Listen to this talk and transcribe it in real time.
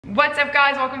What's up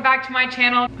guys, welcome back to my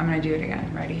channel. I'm gonna do it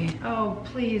again, ready? Oh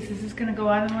please, is this gonna go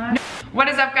on and on? What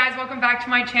is up guys, welcome back to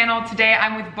my channel. Today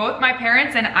I'm with both my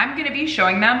parents and I'm gonna be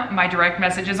showing them my direct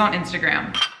messages on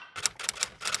Instagram.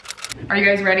 Are you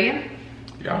guys ready?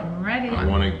 Yeah. I'm ready. I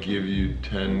wanna give you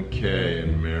 10K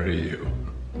and marry you.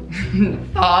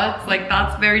 Thoughts? Like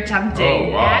that's very tempting. Oh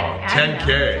wow, At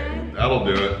 10K, that'll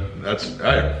do it. That's,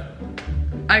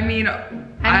 I mean,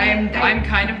 I'm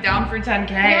kind of down for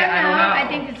 10K, I don't know. I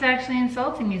think it's actually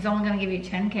insulting. He's only gonna give you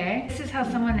 10K. This is how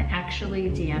someone actually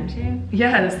DMs you?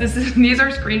 Yes, these are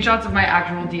screenshots of my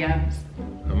actual DMs.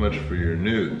 how much for your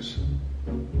nudes?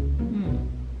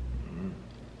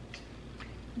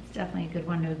 It's definitely a good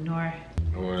one to ignore.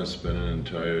 I wanna spend an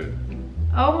entire...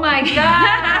 Oh my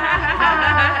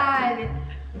God!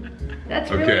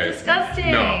 That's really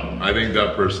disgusting. No, I think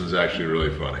that person's actually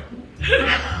really funny.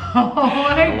 Oh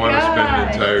my I wanna spend an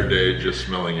gosh. entire day just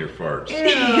smelling your farts. Ew.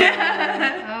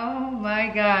 Oh my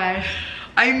gosh.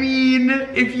 I mean,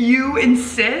 if you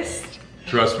insist.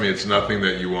 Trust me, it's nothing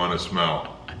that you wanna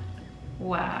smell.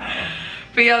 Wow.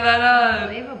 But yeah, that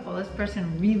Unbelievable. This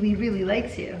person really, really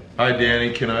likes you. Hi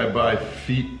Danny, can I buy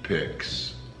feet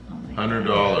pics? Oh my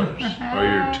 $100. Are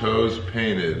your toes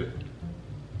painted?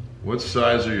 What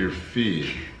size are your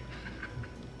feet?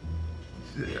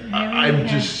 I'm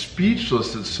just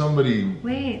speechless that somebody...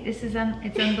 Wait, this is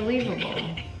it's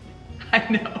unbelievable. I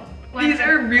know. What? These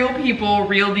are real people,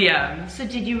 real DMs. So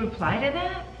did you reply to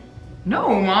that?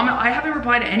 No, Mom, I haven't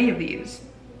replied to any of these.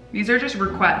 These are just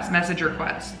requests, message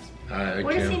requests. I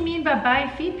What does he can't... mean by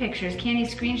buy feet pictures? Can't he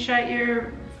screenshot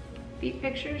your feet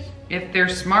pictures? If they're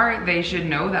smart, they should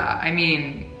know that. I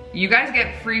mean, you guys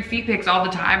get free feet pics all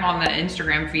the time on the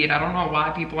Instagram feed. I don't know why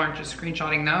people aren't just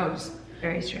screenshotting those.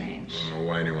 Very strange. I don't know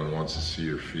why anyone wants to see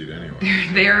your feet anyway.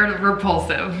 They're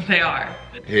repulsive, they are.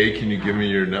 Hey, can you give me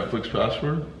your Netflix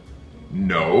password?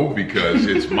 No, because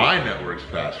it's my network's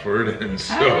password, and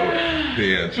so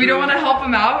the answer We don't is- want to help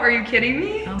him out? Are you kidding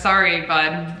me? Sorry,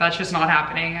 bud. That's just not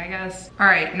happening, I guess. All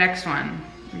right, next one.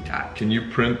 We got. Can you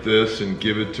print this and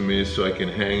give it to me so I can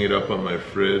hang it up on my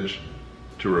fridge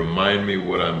to remind me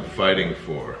what I'm fighting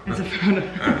for? It's a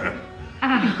photo.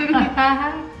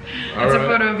 All It's a right.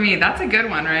 photo of me. That's a good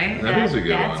one, right? That is a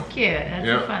good one. That's cute. That's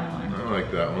Yeah, a fun one. I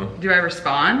like that one. Do I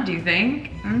respond, do you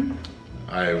think?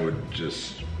 I would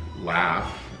just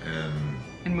laugh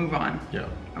And move on. yeah.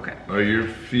 Okay. Are your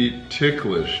feet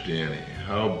ticklish, Danny?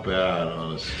 How bad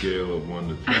on a scale of 1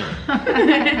 to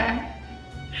 10?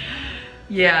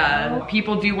 Yeah,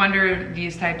 people do wonder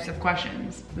these types of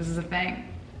questions. This is a thing.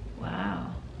 Wow.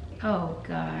 Oh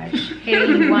gosh. Hey,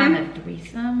 you want a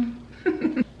threesome?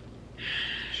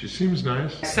 She seems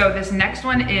nice. So this next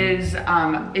one is,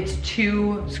 it's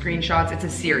 2 screenshots. It's a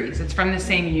series. It's from the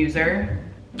same user.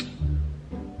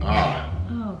 Ah,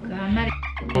 Oh god, I'm not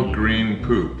oh, green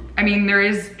poop. I mean, there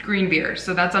is green beer,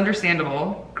 so that's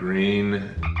understandable. Green,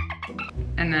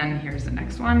 And then here's the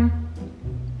next one.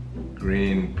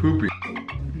 green poopy.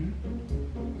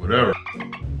 Whatever.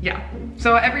 Yeah.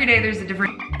 So every day there's a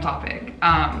different topic.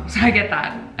 So I get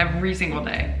that every single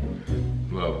day.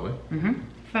 Lovely.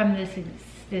 from this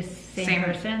same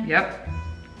person. Yep.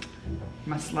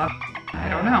 Must love. I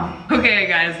don't know. Okay,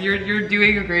 guys, you're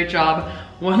doing a great job.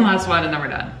 One last one, and then we're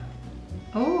done.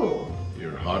 Oh.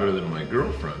 You're hotter than my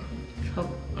girlfriend. Oh.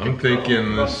 I'm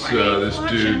thinking this this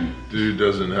Watching. dude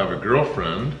doesn't have a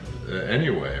girlfriend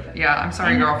anyway. Yeah, I'm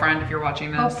sorry, girlfriend, if you're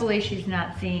watching this. Hopefully she's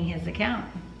not seeing his account.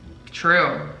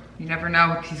 True. You never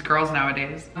know with these girls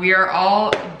nowadays. We are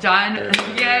all done.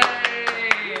 Yay!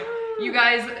 You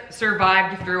guys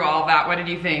survived through all that. What did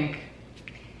you think?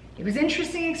 It was an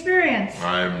interesting experience.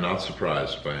 I'm not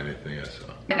surprised by anything I saw.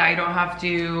 Now you don't have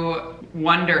to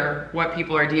wonder what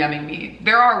people are DMing me.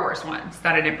 There are worse ones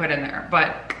that I didn't put in there,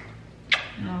 but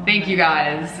thank you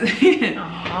guys.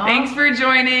 Thanks for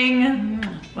joining.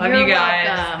 Love You're you guys.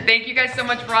 welcome. Thank you guys so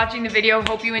much for watching the video.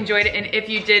 Hope you enjoyed it. And if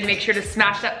you did, make sure to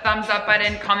smash that thumbs up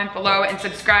button, comment below, and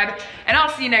subscribe. And I'll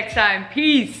see you next time.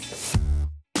 Peace.